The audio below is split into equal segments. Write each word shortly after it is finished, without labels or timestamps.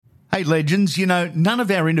Hey, legends, none of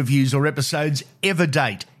our interviews or episodes ever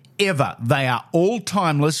date. Ever. They are all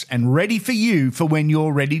timeless and ready for you for when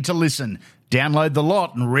you're ready to listen. Download the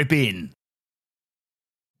lot and rip in.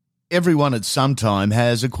 Everyone at some time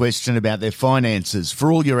has a question about their finances. For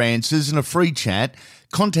all your answers and a free chat,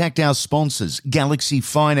 contact our sponsors, Galaxy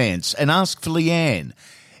Finance, and ask for Leanne.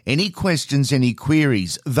 Any questions, any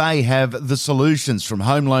queries, they have the solutions, from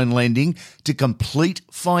home loan lending to complete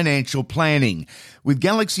financial planning. With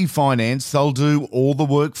Galaxy Finance, they'll do all the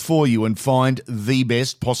work for you and find the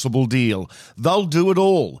best possible deal. They'll do it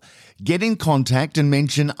all. Get in contact and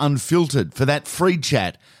mention Unfiltered for that free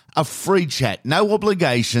chat. A free chat, no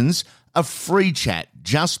obligations, a free chat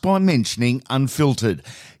just by mentioning Unfiltered.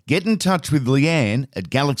 Get in touch with Leanne at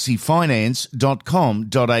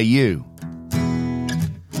galaxyfinance.com.au.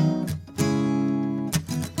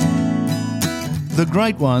 The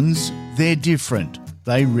great ones, they're different.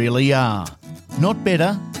 They really are. Not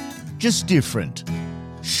better, just different.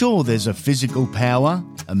 Sure, there's a physical power,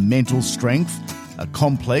 a mental strength, a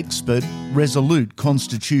complex but resolute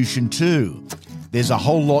constitution too. There's a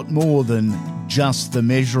whole lot more than just the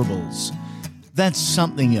measurables. That's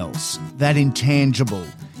something else, that intangible.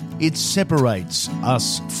 It separates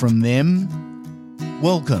us from them.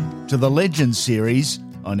 Welcome to the Legends series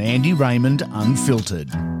on Andy Raymond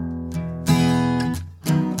Unfiltered.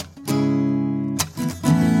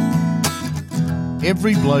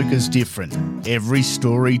 Every bloke is different, every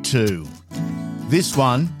story too. This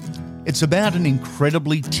one, it's about an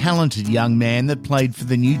incredibly talented young man that played for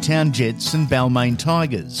the Newtown Jets and Balmain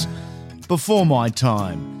Tigers. Before my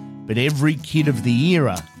time, but every kid of the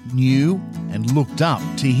era knew and looked up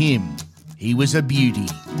to him. He was a beauty.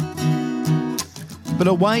 But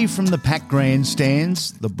away from the packed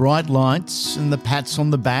grandstands, the bright lights and the pats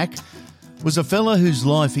on the back, was a fella whose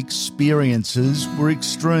life experiences were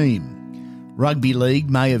extreme. Rugby league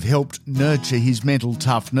may have helped nurture his mental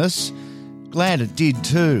toughness. Glad it did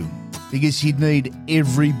too, because he'd need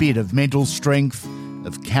every bit of mental strength,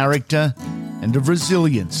 of character and of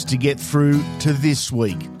resilience to get through to this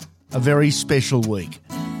week, a very special week.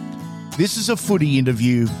 This is a footy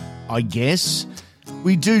interview, I guess.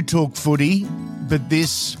 We do talk footy, but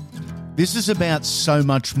this is about so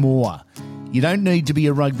much more. You don't need to be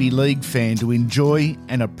a rugby league fan to enjoy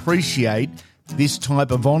and appreciate this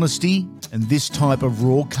type of honesty and this type of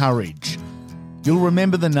raw courage. You'll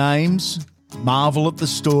remember the names, marvel at the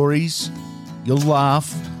stories, you'll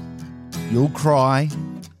laugh, you'll cry.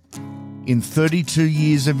 In 32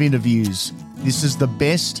 years of interviews, this is the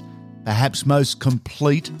best, perhaps most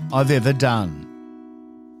complete I've ever done.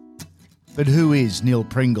 But who is Neil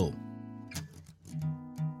Pringle?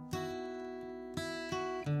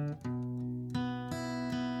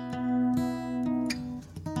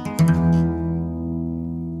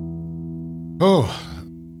 Oh,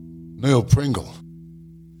 Neil Pringle.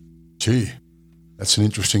 Gee, that's an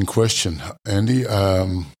interesting question, Andy.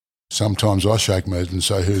 Sometimes I shake my head and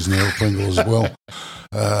say, who's Neil Pringle as well?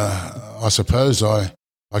 I suppose I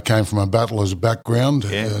came from a battler's background.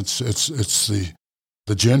 Yeah. It's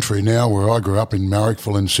the gentry now where I grew up in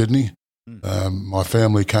Marrickville in Sydney. My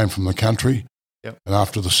family came from the country. Yep. And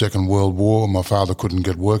after the Second World War, my father couldn't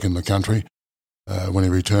get work in the country when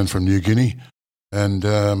he returned from New Guinea. And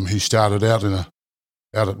he started out at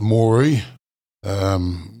Moree.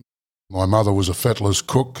 My mother was a fettler's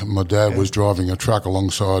cook, and my dad was driving a truck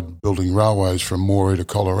alongside building railways from Moree to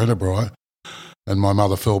Collarentabri. And my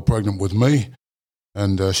mother fell pregnant with me,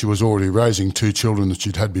 and she was already raising two children that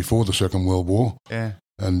she'd had before the Second World War,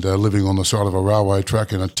 and living on the side of a railway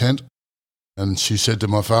track in a tent. And she said to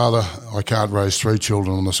my father, I can't raise three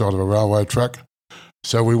children on the side of a railway track.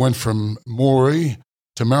 So we went from Moree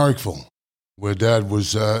to Marrickville, where Dad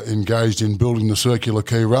was engaged in building the Circular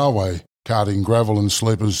Quay Railway, carting gravel and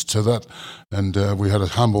sleepers to that. And we had a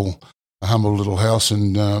humble little house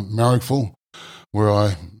in Marrickville where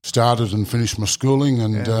I started and finished my schooling,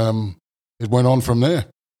 and it went on from there.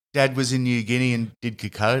 Dad was in New Guinea and did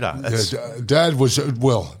Kokoda. Dad was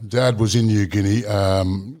in New Guinea.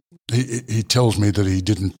 He tells me that he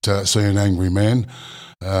didn't see an angry man.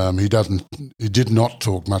 He did not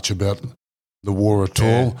talk much about the war at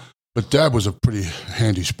all. But Dad was a pretty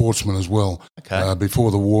handy sportsman as well. Okay. Before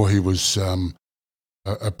the war, he was a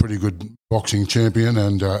pretty good boxing champion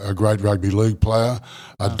and a great rugby league player,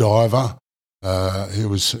 a diver. He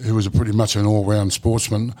was a pretty much an all-round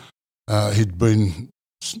sportsman. He'd been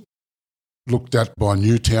looked at by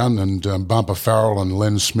Newtown, and Bumper Farrell and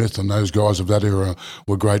Len Smith and those guys of that era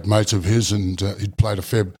were great mates of his, and he'd played a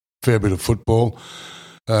fair bit of football.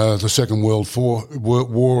 The Second World War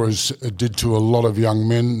did to a lot of young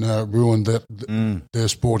men, ruined their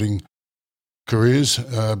sporting careers,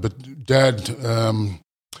 but Dad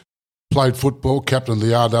played football, captained the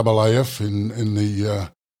RAAF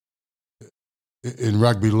in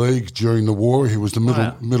rugby league during the war. He was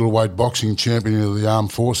the middleweight boxing champion of the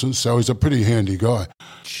armed forces, so he's a pretty handy guy.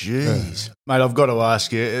 Jeez. Mate, I've got to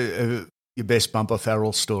ask you your best Bumper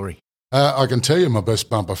Farrell story. I can tell you my best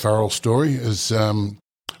Bumper Farrell story is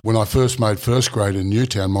when I first made first grade in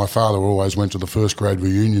Newtown. My father always went to the first grade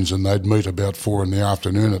reunions, and they'd meet about 4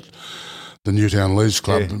 p.m. at the Newtown Leagues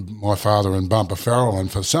Club, my father and Bumper Farrell.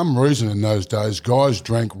 And for some reason in those days, guys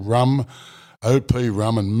drank rum, OP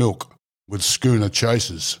rum and milk with schooner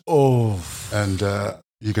chasers. Oh. And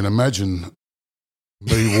you can imagine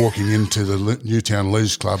me walking into the Newtown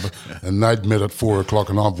Leagues Club, and they'd met at 4 o'clock,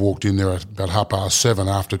 and I've walked in there at about 7:30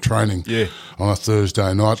 after training on a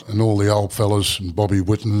Thursday night, and all the old fellas, and Bobby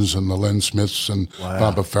Whittons and the Len Smiths and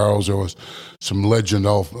Bumper Farrells. There was some legend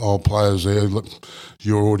old players there.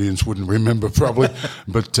 Your audience wouldn't remember probably,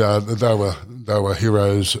 but they were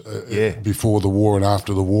heroes before the war and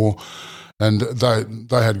after the war. And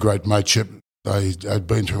they had great mateship. They had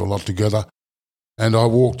been through a lot together. And I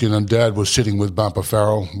walked in, and Dad was sitting with Bumper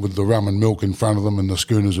Farrell with the rum and milk in front of them and the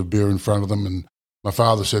schooners of beer in front of them. And my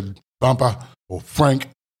father said, "Bumper, or Frank,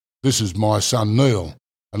 this is my son Neil."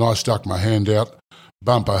 And I stuck my hand out.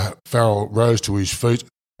 Bumper Farrell rose to his feet.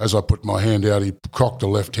 As I put my hand out, he cocked the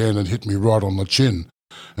left hand and hit me right on the chin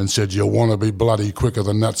and said, "You'll want to be bloody quicker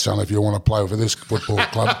than that, son, if you want to play for this football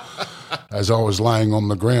club." As I was laying on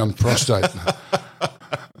the ground, prostrate.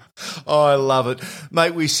 Oh, I love it.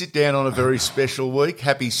 Mate, we sit down on a very special week.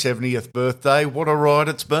 Happy 70th birthday. What a ride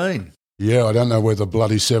it's been. Yeah, I don't know where the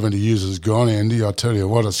bloody 70 years has gone, Andy. I tell you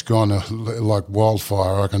what, it's gone like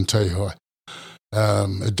wildfire, I can tell you.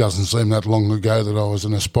 It doesn't seem that long ago that I was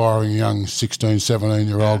an aspiring young 16,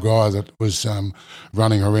 17-year-old guy that was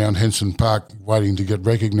running around Henson Park waiting to get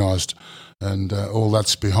recognised. And all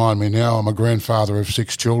that's behind me now. I'm a grandfather of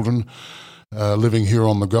 6 children living here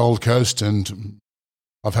on the Gold Coast, and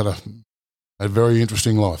I've had a very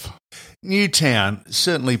interesting life. Newtown,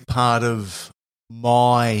 certainly part of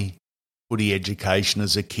my footy education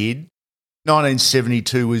as a kid.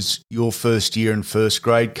 1972 was your first year in first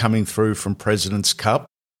grade, coming through from President's Cup.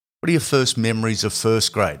 What are your first memories of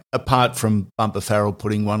first grade, apart from Bumper Farrell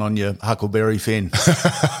putting one on your Huckleberry Finn?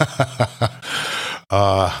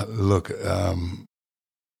 Look,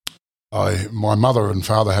 my mother and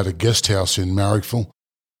father had a guest house in Marrickville,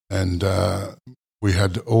 and we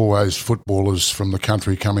had always footballers from the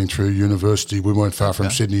country coming through university. We weren't far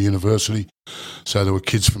from Sydney University, so there were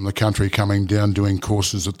kids from the country coming down doing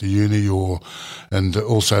courses at the uni, and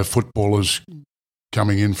also footballers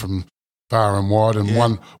coming in from far and wide. And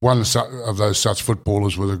one of those such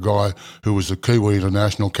footballers was a guy who was the Kiwi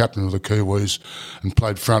international captain of the Kiwis and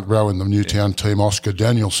played front row in the Newtown team, Oscar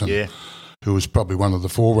Danielson, who was probably one of the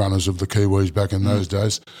forerunners of the Kiwis back in those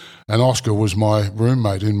days. And Oscar was my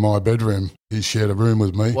roommate in my bedroom. He shared a room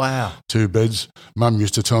with me. Wow. 2 beds. Mum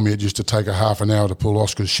used to tell me it used to take a half an hour to pull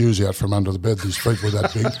Oscar's shoes out from under the bed. His feet were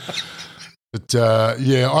that big. But,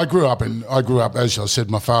 I grew up, as I said,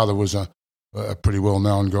 my father was a pretty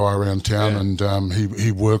well-known guy around town, and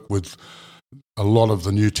he worked with a lot of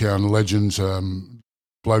the Newtown legends,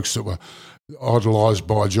 blokes that were idolised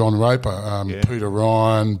by John Raper, Peter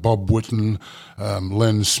Ryan, Bob Whitten,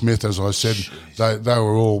 Len Smith, as I said. They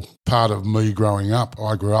were all part of me growing up.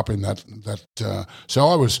 I grew up in that. So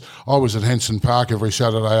I was at Henson Park every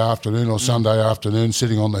Saturday afternoon or Sunday afternoon,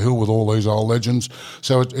 sitting on the hill with all these old legends.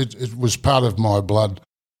 So it was part of my blood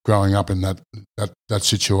growing up in that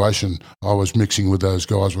situation. I was mixing with those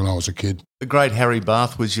guys when I was a kid. The great Harry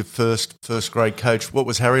Bath was your first grade coach. What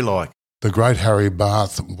was Harry like? The great Harry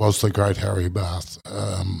Bath was the great Harry Bath.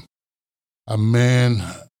 A man,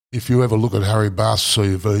 if you ever look at Harry Bath's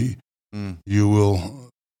CV, you will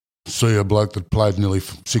see a bloke that played nearly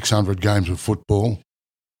 600 games of football.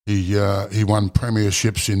 He won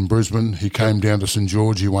premierships in Brisbane. He came down to St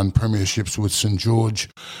George. He won premierships with St George.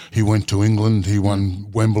 He went to England. He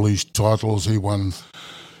won Wembley's titles. He won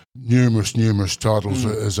numerous titles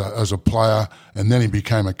as a player, and then he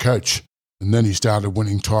became a coach. And then he started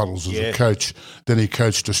winning titles as a coach. Then he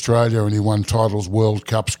coached Australia and he won titles, World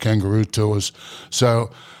Cups, Kangaroo Tours. So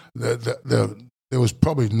there was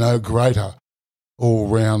probably no greater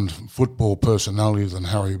all-round football personality than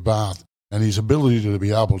Harry Bath. And his ability to be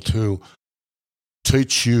able to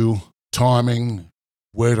teach you timing,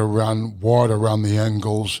 where to run, why to run the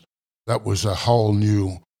angles, that was a whole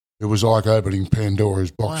new... It was like opening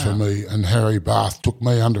Pandora's box for me, and Harry Bath took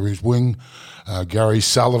me under his wing. Gary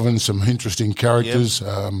Sullivan, some interesting characters.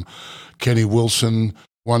 Kenny Wilson,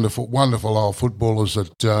 wonderful old footballers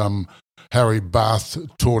that Harry Bath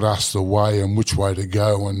taught us the way and which way to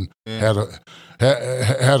go and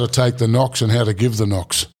how to take the knocks and how to give the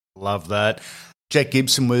knocks. Love that. Jack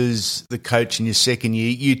Gibson was the coach in your second year.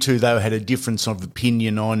 You two, though, had a difference of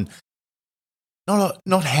opinion on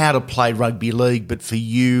not how to play rugby league, but for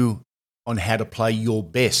you on how to play your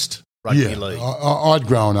best rugby league. I'd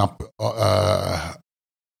grown up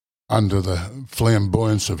under the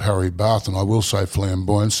flamboyance of Harry Bath, and I will say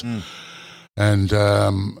flamboyance. And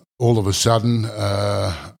all of a sudden,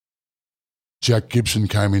 Jack Gibson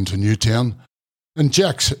came into Newtown. And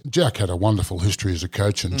Jack had a wonderful history as a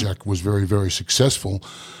coach, and Jack was very, very successful.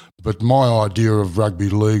 But my idea of rugby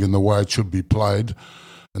league and the way it should be played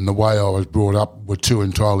and the way I was brought up were two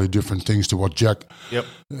entirely different things to what Jack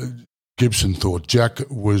Gibson thought. Jack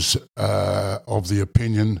was of the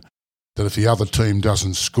opinion that if the other team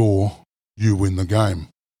doesn't score, you win the game.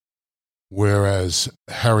 Whereas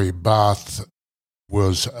Harry Bath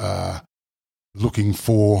was looking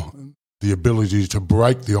for the ability to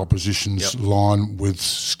break the opposition's line with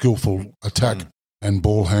skillful attack and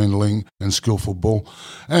ball handling and skillful ball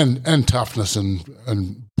and toughness and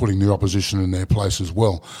putting the opposition in their place as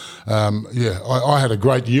well. I had a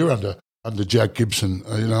great year under Jack Gibson.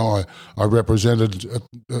 I represented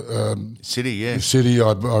City. City.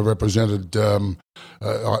 I represented.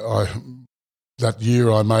 That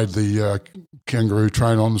year I made the Kangaroo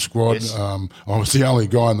train-on squad. Yes. I was the only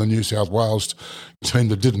guy in the New South Wales team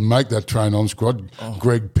that didn't make that train-on squad.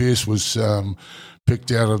 Greg Pearce was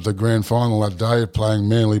picked out of the grand final that day playing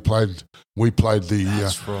Manly. We played the...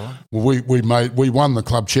 That's right. We won the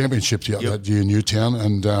club championship that year in Newtown,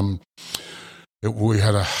 and we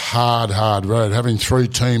had a hard road. Having three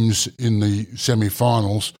teams in the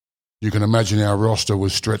semi-finals, you can imagine our roster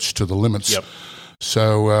was stretched to the limits. Yep.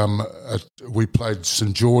 So we played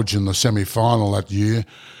St George in the semi-final that year,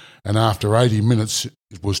 and after 80 minutes,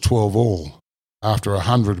 it was 12-all. After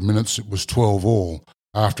 100 minutes, it was 12-all.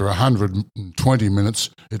 After 120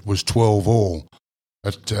 minutes, it was 12-all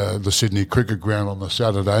at the Sydney Cricket Ground on the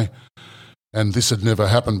Saturday. And this had never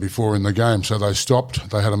happened before in the game, so they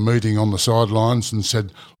stopped. They had a meeting on the sidelines and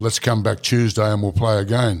said, let's come back Tuesday and we'll play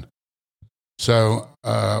again. So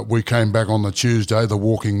we came back on the Tuesday, the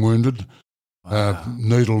walking wounded,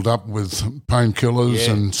 needled up with painkillers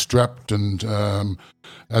and strapped, and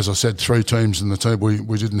as I said, three teams in the team.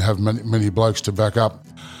 We didn't have many blokes to back up,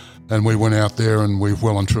 and we went out there and we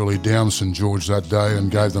well and truly downed St George that day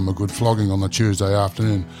and gave them a good flogging on the Tuesday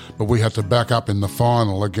afternoon. But we had to back up in the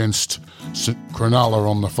final against Cronulla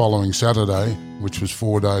on the following Saturday, which was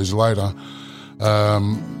 4 days later,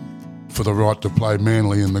 for the right to play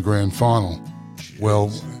Manly in the grand final. Jeez.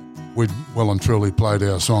 Well, we'd well and truly played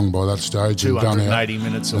our song by that stage and done our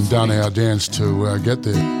dance to get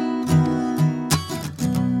there.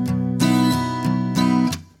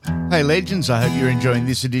 Hey legends, I hope you're enjoying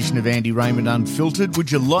this edition of Andy Raymond Unfiltered. Would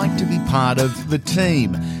you like to be part of the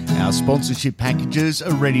team? Our sponsorship packages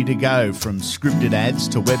are ready to go, from scripted ads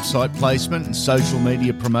to website placement and social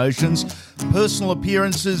media promotions, personal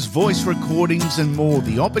appearances, voice recordings and more.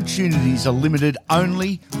 The opportunities are limited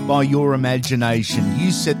only by your imagination.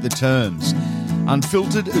 You set the terms.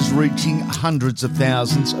 Unfiltered is reaching hundreds of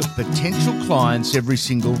thousands of potential clients every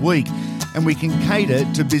single week, and we can cater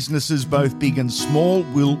to businesses both big and small.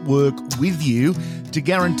 We'll work with you to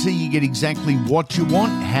guarantee you get exactly what you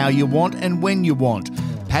want, how you want and when you want.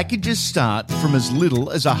 Packages start from as little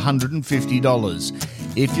as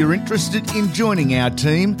 $150. If you're interested in joining our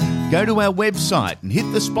team, go to our website and hit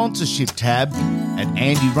the sponsorship tab at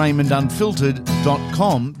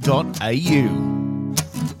andyraymondunfiltered.com.au.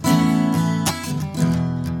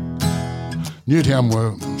 Newtown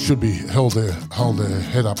should be hold their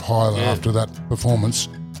head up high after that performance,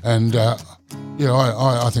 and I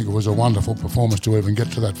think it was a wonderful performance to even get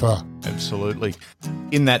to that far. Absolutely.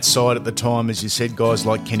 In that side at the time, as you said, guys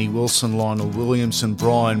like Kenny Wilson, Lionel Williamson,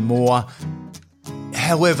 Brian Moore.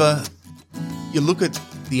 However, you look at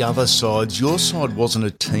the other sides, your side wasn't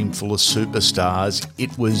a team full of superstars.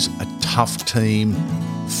 It was a tough team.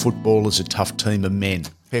 Football is a tough team of men.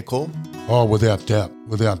 Fair call? Oh, without doubt.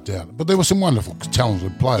 But there were some wonderful,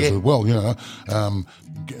 talented players as well.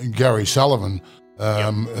 Gary Sullivan,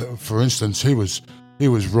 for instance, he was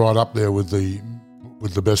right up there with the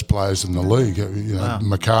best players in the league.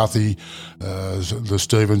 McCarthy, the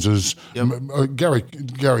Stevenses,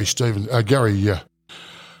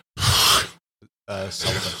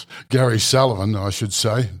 Sullivan. Gary Sullivan, I should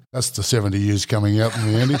say. That's the 70 years coming out in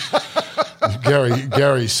the Andy.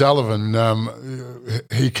 Gary Sullivan,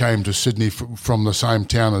 he came to Sydney from the same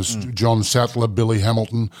town as John Sattler, Billy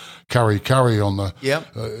Hamilton, Curry on the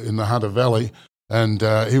in the Hunter Valley. and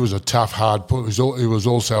he was a tough, hard pull. He was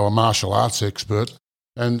also a martial arts expert,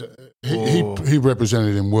 and he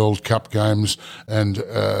represented in World Cup games and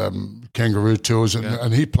kangaroo tours,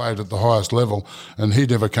 and he played at the highest level, and he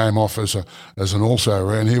never came off as an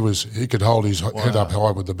also-ran. He could hold his head up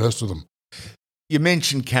high with the best of them. You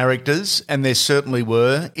mentioned characters, and there certainly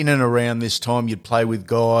were. In and around this time, you'd play with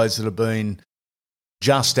guys that have been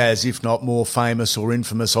just as, if not more famous or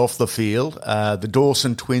infamous off the field. The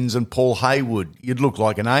Dawson twins and Paul Hayward. You'd look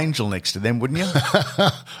like an angel next to them, wouldn't you?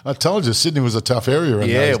 I told you, Sydney was a tough area in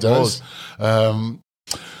those days. Was.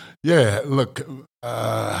 Look,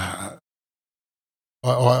 I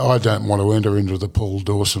don't want to enter into the Paul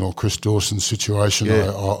Dawson or Chris Dawson situation.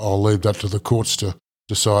 Yeah. I'll leave that to the courts to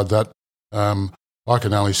decide that. I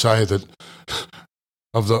can only say that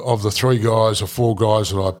of the 3 guys or 4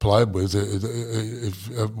 guys that I played with,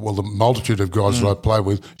 the multitude of guys that I played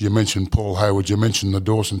with, you mentioned Paul Hayward, you mentioned the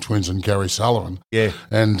Dawson twins and Gary Sullivan. Yeah.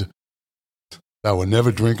 And they were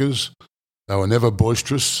never drinkers. They were never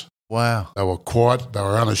boisterous. Wow. They were quiet. They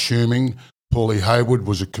were unassuming. Paulie Hayward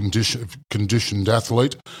was a conditioned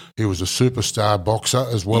athlete. He was a superstar boxer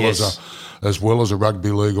as well as a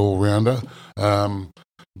rugby league all-rounder.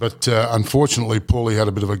 But unfortunately, Paulie had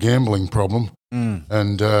a bit of a gambling problem,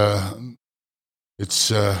 and it's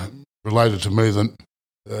related to me that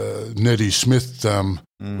Neddy Smith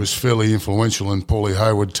was fairly influential in Paulie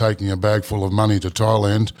Hayward taking a bag full of money to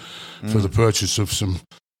Thailand for the purchase of some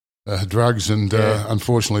drugs, and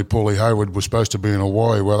unfortunately, Paulie Hayward was supposed to be in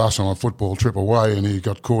Hawaii with us on a football trip away, and he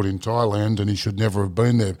got caught in Thailand, and he should never have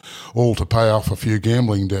been there, all to pay off a few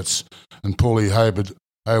gambling debts. And Paulie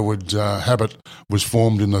Hayward's habit was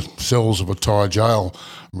formed in the cells of a Thai jail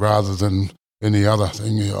rather than any other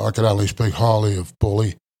thing. I could only speak highly of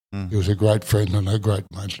Paulie. He was a great friend and a great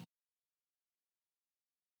mate.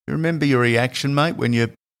 You remember your reaction, mate, when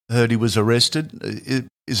you heard he was arrested?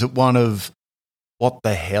 Is it one of, what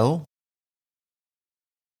the hell?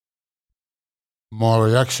 My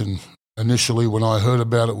reaction initially when I heard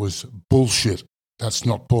about it was, bullshit. That's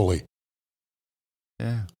not Paulie.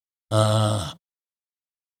 Yeah.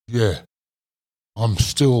 Yeah, I'm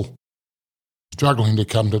still struggling to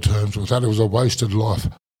come to terms with that. It was a wasted life.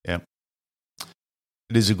 Yeah.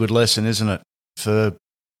 It is a good lesson, isn't it, for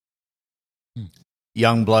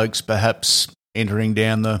young blokes perhaps entering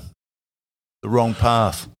down the wrong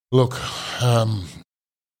path? Look,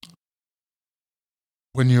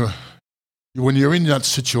 when you're in that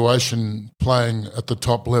situation playing at the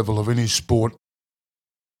top level of any sport,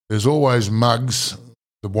 there's always mugs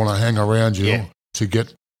that want to hang around you to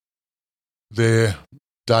get their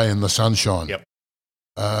day in the sunshine. Yep.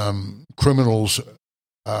 Criminals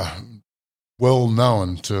are well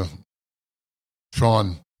known to try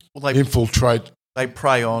and infiltrate. They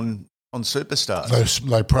prey on superstars.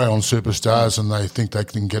 They prey on superstars, and they think they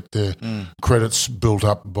can get their credits built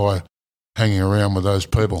up by hanging around with those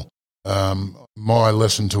people. My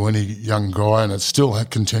lesson to any young guy, and it's still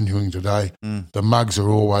continuing today, the mugs are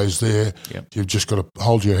always there. Yep. You've just got to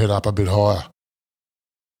hold your head up a bit higher.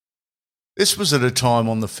 This was at a time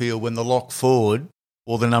on the field when the lock forward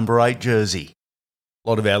wore the number 8 jersey. A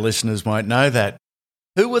lot of our listeners might know that.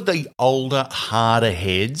 Who were the older, harder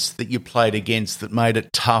heads that you played against that made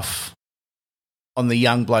it tough on the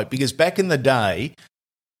young bloke? Because back in the day,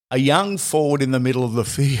 a young forward in the middle of the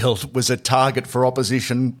field was a target for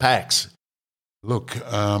opposition packs. Look,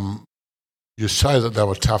 you say that they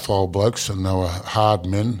were tough old blokes and they were hard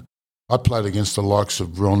men. I played against the likes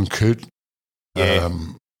of Ron Coote. Yeah.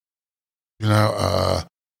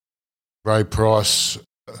 Ray Price,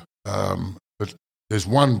 but there's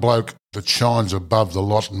one bloke that shines above the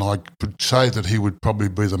lot, and I could say that he would probably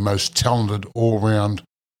be the most talented all-round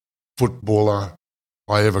footballer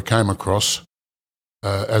I ever came across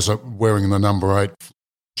wearing the number 8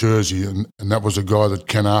 jersey, and that was a guy that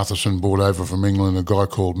Ken Arthurson brought over from England, a guy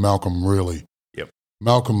called Malcolm Reilly. Yep.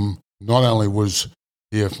 Malcolm, not only was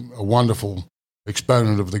he a wonderful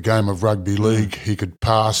exponent of the game of rugby league, he could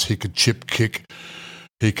pass, he could chip kick,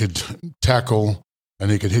 he could tackle, and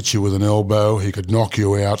he could hit you with an elbow, he could knock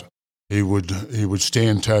you out, he would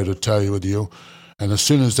stand toe-to-toe with you, and as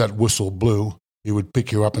soon as that whistle blew, he would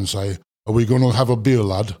pick you up and say, "Are we going to have a beer,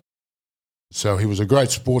 lad?" So he was a great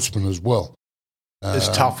sportsman as well. As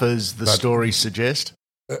tough as the stories suggest?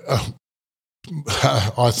 I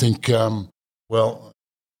think,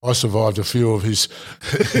 I survived a few of his,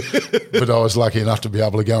 but I was lucky enough to be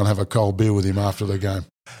able to go and have a cold beer with him after the game.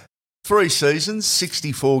 3 seasons,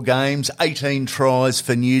 64 games, 18 tries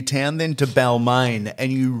for Newtown, then to Balmain,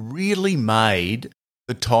 and you really made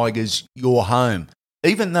the Tigers your home.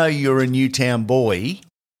 Even though you're a Newtown boy,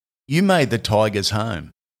 you made the Tigers home.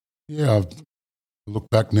 Yeah, look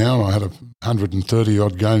back now, and I had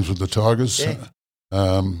 130-odd games with the Tigers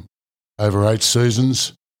over 8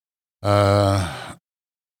 seasons.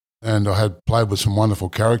 And I had played with some wonderful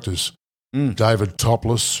characters. David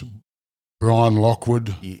Topless, Brian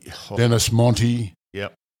Lockwood, Dennis Monty,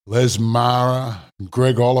 Les Mara,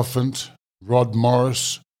 Greg Oliphant, Rod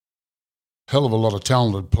Morris. Hell of a lot of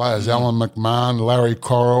talented players. Alan McMahon, Larry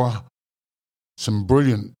Corowa. Some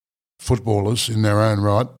brilliant footballers in their own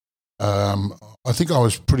right. I think I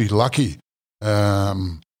was pretty lucky.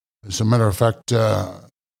 As a matter of fact,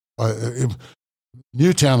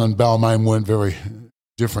 Newtown and Balmain weren't very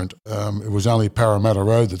different. It was only Parramatta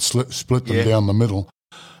Road that split them down the middle.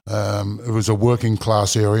 It was a working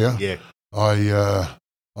class area. Yeah.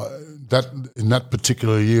 In that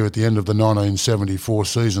particular year, at the end of the 1974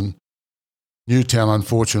 season, Newtown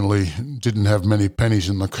unfortunately didn't have many pennies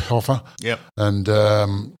in the coffer. Yep. And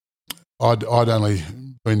I'd only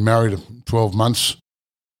been married 12 months,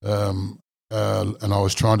 and I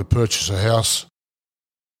was trying to purchase a house.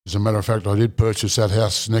 As a matter of fact, I did purchase that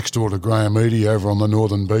house next door to Graham Eady over on the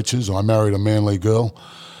Northern Beaches. I married a Manly girl,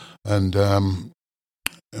 and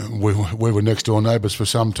we were next door neighbours for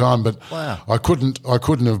some time. But wow. I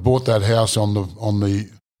couldn't have bought that house on the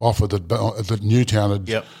offer that Newtown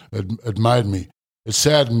had made me. It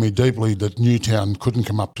saddened me deeply that Newtown couldn't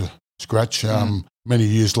come up to scratch. Many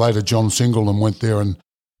years later, John Singleton went there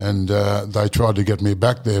and they tried to get me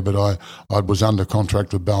back there, but I was under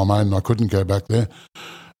contract with Balmain and I couldn't go back there.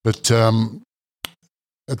 But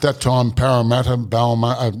at that time, Parramatta,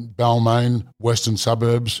 Balmain, Western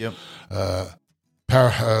Suburbs, Manly,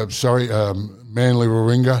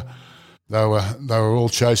 Warringah, they were all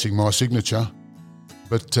chasing my signature.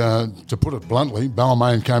 But to put it bluntly,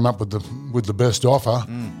 Balmain came up with the best offer.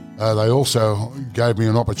 They also gave me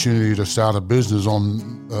an opportunity to start a business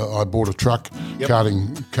I bought a truck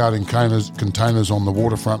carting containers on the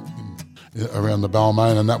waterfront around the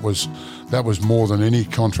Balmain, and that was more than any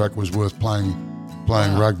contract was worth playing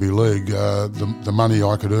rugby league. The money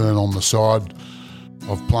I could earn on the side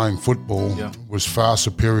of playing football was far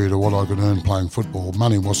superior to what I could earn playing football.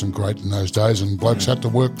 Money wasn't great in those days, and blokes had to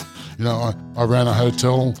work. I ran a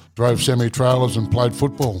hotel, drove semi-trailers and played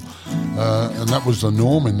football, and that was the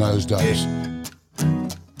norm in those days.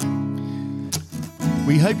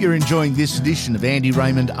 We hope you're enjoying this edition of Andy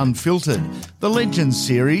Raymond Unfiltered. The Legends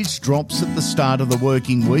series drops at the start of the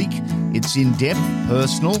working week. It's in-depth,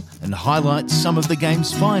 personal, and highlights some of the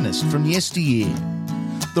game's finest from yesteryear.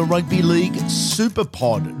 The Rugby League Super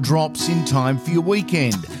Pod drops in time for your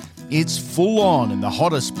weekend. It's full on and the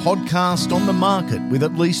hottest podcast on the market, with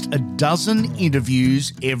at least a dozen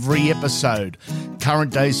interviews every episode.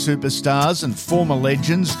 Current day superstars and former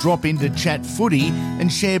legends drop in to chat footy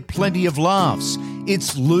and share plenty of laughs.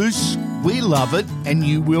 It's loose, we love it, and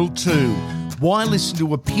you will too. Why listen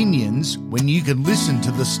to opinions when you can listen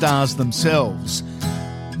to the stars themselves?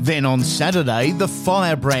 Then on Saturday, the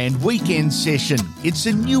Firebrand Weekend Session. It's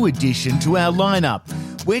a new addition to our lineup.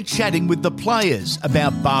 We're chatting with the players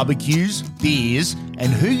about barbecues, beers,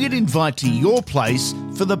 and who you'd invite to your place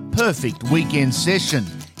for the perfect weekend session.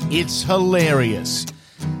 It's hilarious.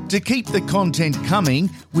 To keep the content coming,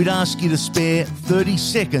 we'd ask you to spare 30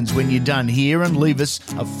 seconds when you're done here and leave us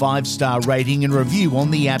a 5-star rating and review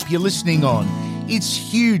on the app you're listening on. It's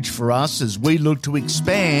huge for us as we look to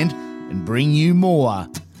expand and bring you more.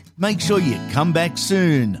 Make sure you come back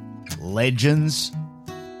soon. Legends.